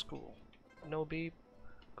to the school. No beep,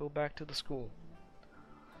 go back to the school.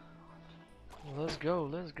 Let's go,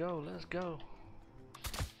 let's go, let's go.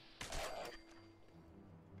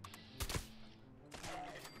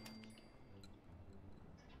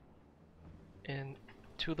 And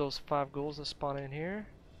 2 of those 5 ghouls that spawn in here.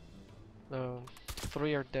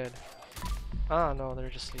 3 are dead. No, they're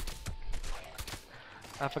just sleeping.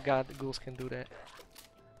 I forgot the ghouls can do that.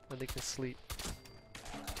 But they can sleep.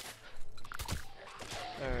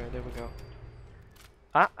 Alright, there we go.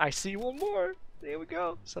 I see 1 more. There we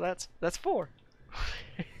go. So that's 4.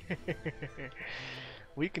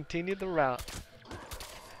 We continue the route.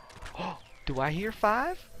 Oh, do I hear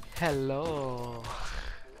 5? Hello.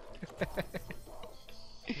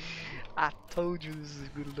 I told you this is a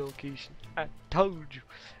good location. I told you.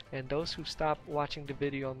 And those who stopped watching the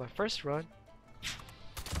video on my first run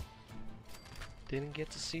didn't get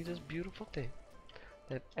to see this beautiful thing.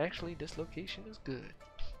 That actually this location is good.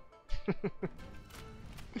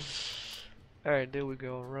 Alright, there we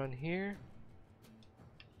go. Run here.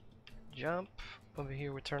 Jump. Over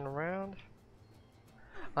here we turn around.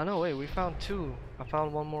 I know, wait, we found two. I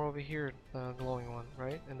found one more over here, the glowing one,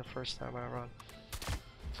 right? In the first time I run.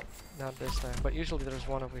 Not this time, but usually there's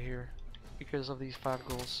one over here because of these 5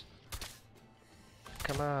 ghouls.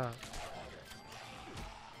 Come on.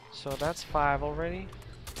 So that's 5 already,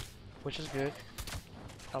 which is good.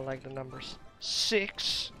 I like the numbers.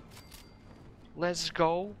 6. Let's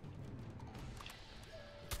go.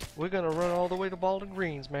 We're gonna run all the way to Baldwin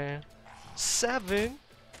Greens, man. 7.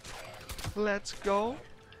 Let's go.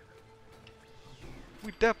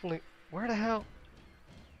 We definitely... Where the hell?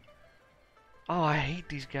 Oh, I hate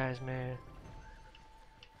these guys, man.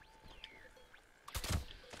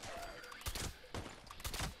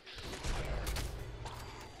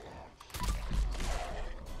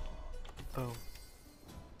 Boom.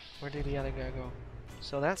 Where did the other guy go?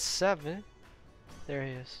 So that's 7. There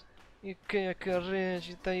he is. You can't convince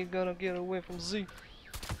you think you're gonna get away from Z.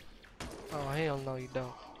 Oh, hell no you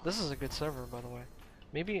don't. This is a good server, by the way.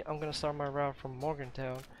 Maybe I'm gonna start my route from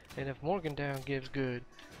Morgantown, and if Morgantown gives good,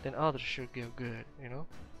 then others should give good, you know?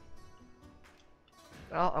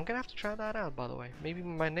 I'm gonna have to try that out, by the way. Maybe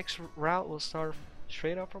my next route will start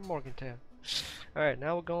straight up from Morgantown. Alright,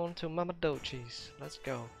 now we're going to Mama Dochi's. Let's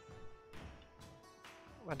go.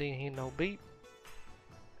 I didn't hear no beep.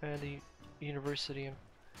 And the university.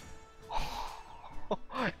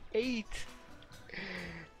 8!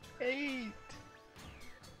 8!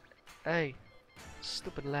 Hey,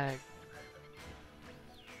 stupid lag.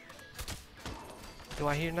 Do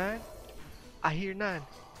I hear 9? I hear 9.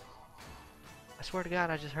 I swear to God,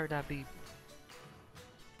 I just heard that beep.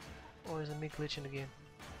 Or is it me glitching again?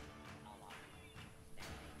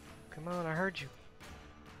 Come on, I heard you.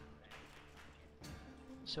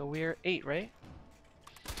 So we're 8, right?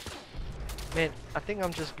 Man, I think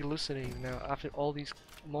I'm just hallucinating now after all these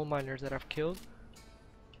mole miners that I've killed.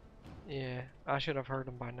 Yeah, I should have heard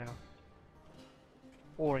him by now.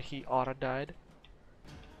 Or he oughta died.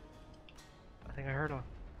 I think I heard him.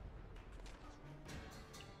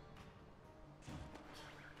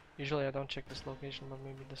 Usually I don't check this location, but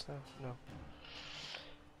maybe this time. No.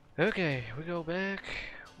 Okay, we go back.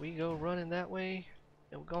 We go running that way.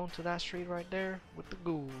 And we're going to that street right there with the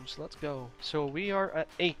ghouls. Let's go. So we are at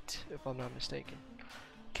 8, if I'm not mistaken.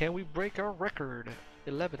 Can we break our record?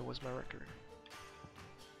 11 was my record.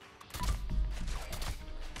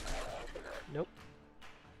 Nope.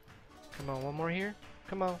 Come on, one more here.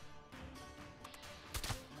 Come on.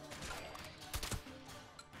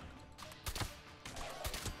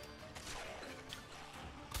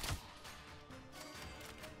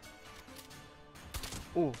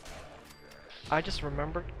 Ooh. I just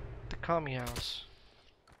remembered the commie house.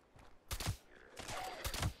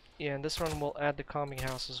 Yeah, and this one will add the commie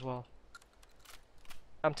house as well.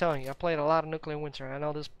 I'm telling you, I played a lot of Nuclear Winter. I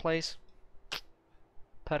know this place.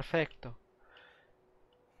 Perfecto.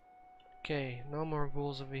 Okay, no more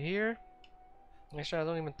ghouls over here. Actually, I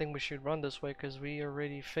don't even think we should run this way because we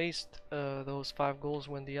already faced those 5 ghouls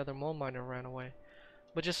when the other mole miner ran away.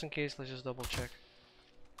 But just in case, let's just double check.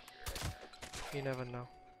 You never know.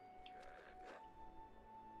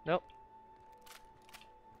 Nope.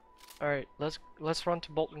 Alright, let's run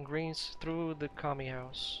to Bolton Greens through the commie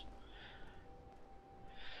house.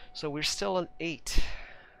 So we're still at 8.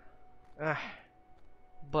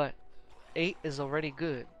 But 8 is already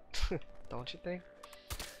good. Don't you think?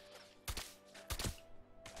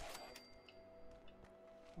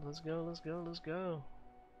 Let's go, let's go, let's go.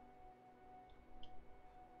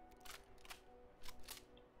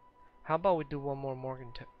 How about we do one more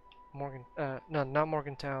no, not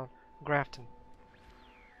Morgantown, Grafton.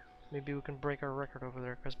 Maybe we can break our record over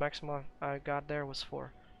there, because maximum I got there was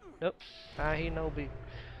 4. Nope, I hear no beat.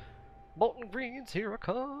 Bolton Greens, here I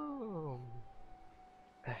come.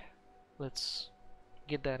 Let's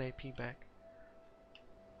get that AP back.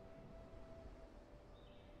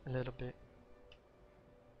 A little bit.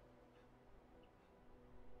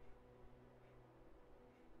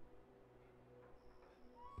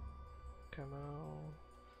 Come on.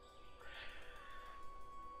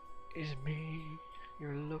 Is it me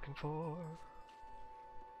you're looking for?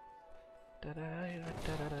 Da da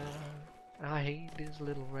da da da. I hate these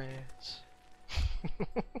little rats.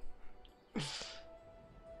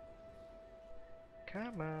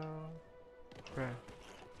 Come on. Run.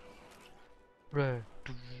 Run.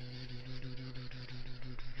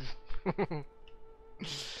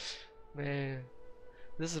 Man,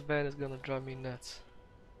 this event is gonna drive me nuts.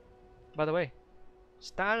 By the way,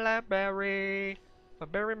 Starlight Berry, my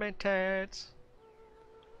berry mentats.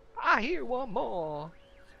 I hear one more.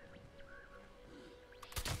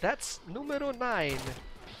 That's numero 9.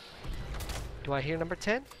 Do I hear number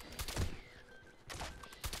 10?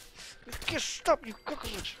 Stop, you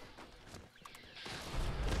cockroach!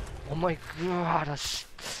 Oh my god,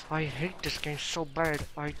 I hate this game so bad.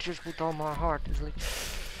 I just with all my heart. It's like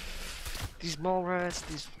these mole rats,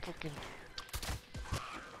 these fucking.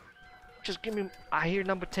 Just give me. I hear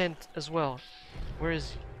number 10 as well. Where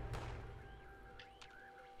is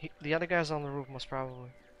he? The other guy's on the roof, most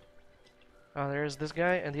probably. Oh, there's this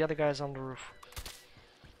guy, and the other guy's on the roof.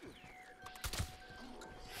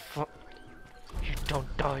 Fuck. You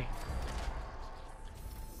don't die.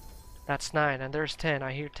 That's 9, and there's 10.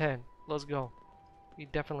 I hear 10. Let's go. He's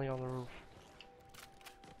definitely on the roof.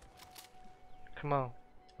 Come on.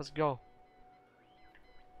 Let's go.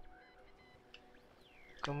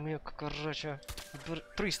 Come here, cockroach.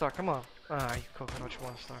 3 star, come on. Ah, you cockroach,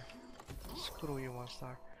 1 star. Screw you, 1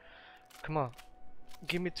 star. Come on.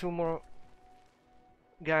 Give me 2 more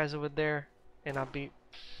guys over there, and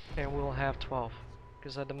and we'll have 12.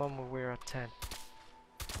 Because at the moment we're at 10.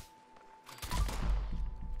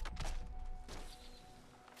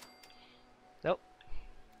 Nope.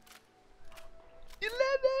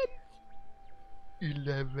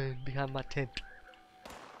 11 behind my tent.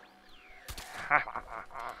 I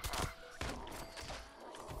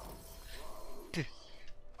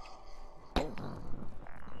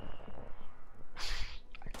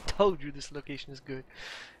told you this location is good.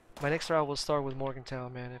 My next route will start with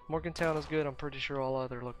Morgantown, man. If Morgantown is good, I'm pretty sure all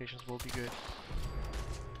other locations will be good.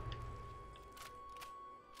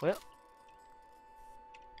 Well.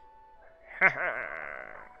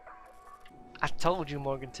 I told you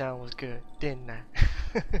Morgantown was good, didn't I?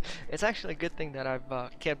 It's actually a good thing that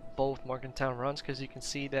I've kept both Morgantown runs, because you can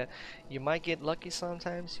see that you might get lucky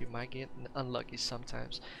sometimes, you might get unlucky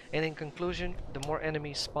sometimes. And in conclusion, the more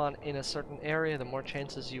enemies spawn in a certain area, the more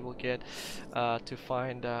chances you will get to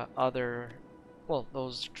find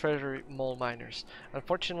those treasure mole miners.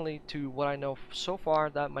 Unfortunately, to what I know so far,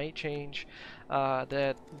 that might change.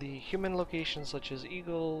 That the human locations such as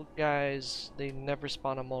Eagle guys, they never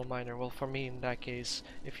spawn a mole miner. Well, for me in that case,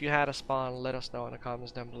 if you had a spawn, let us know in the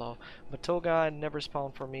comments down below. But Toga never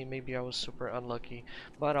spawned for me. Maybe I was super unlucky,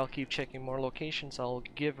 but I'll keep checking more locations. I'll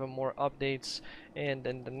give them more updates, and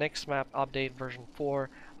in the next map update version 4,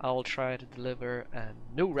 I'll try to deliver a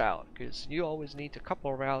new route, because you always need a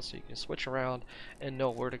couple of routes so you can switch around and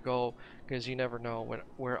know where to go, because you never know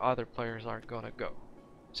where other players are gonna go.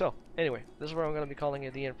 So anyway, this is where I'm going to be calling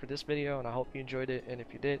it the end for this video, and I hope you enjoyed it. And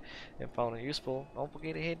if you did and found it useful, don't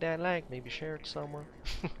forget to hit that like, maybe share it somewhere.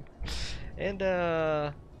 And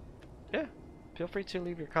yeah, feel free to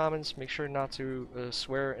leave your comments. Make sure not to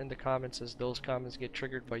swear in the comments, as those comments get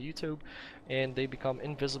triggered by YouTube and they become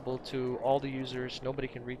invisible to all the users. Nobody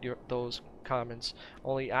can read those comments.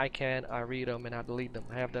 Only I can. I read them and I delete them.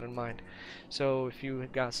 Have that in mind. So if you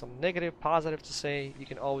got some negative, positive to say, you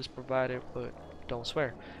can always provide it, but don't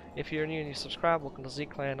swear. If you're new and you subscribe, welcome to Z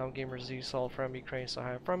Clan. I'm Gamer Z, all from Ukraine, so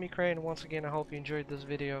hi, I'm from Ukraine. Once again, I hope you enjoyed this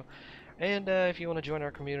video. And if you want to join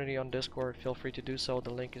our community on Discord, feel free to do so. The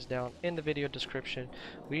link is down in the video description.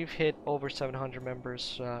 We've hit over 700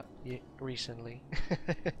 members recently.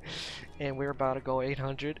 And we're about to go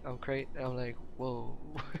 800. I'm like, whoa.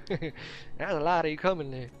 There's a lot of you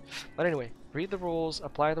coming there. But anyway, read the rules,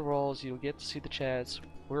 apply the rules. You'll get to see the chats.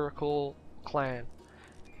 We're a cool clan.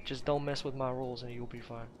 Just don't mess with my rules and you'll be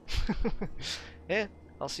fine. Yeah,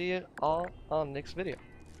 I'll see you all on the next video.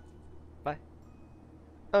 Bye.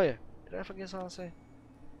 Oh yeah, did I forget something to say?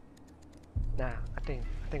 Nah, I think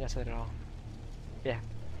I said it all. Yeah,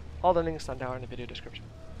 all the links are down in the video description.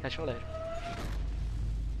 Catch you later.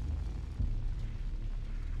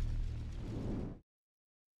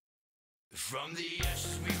 From the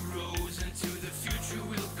ashes we rose into the future.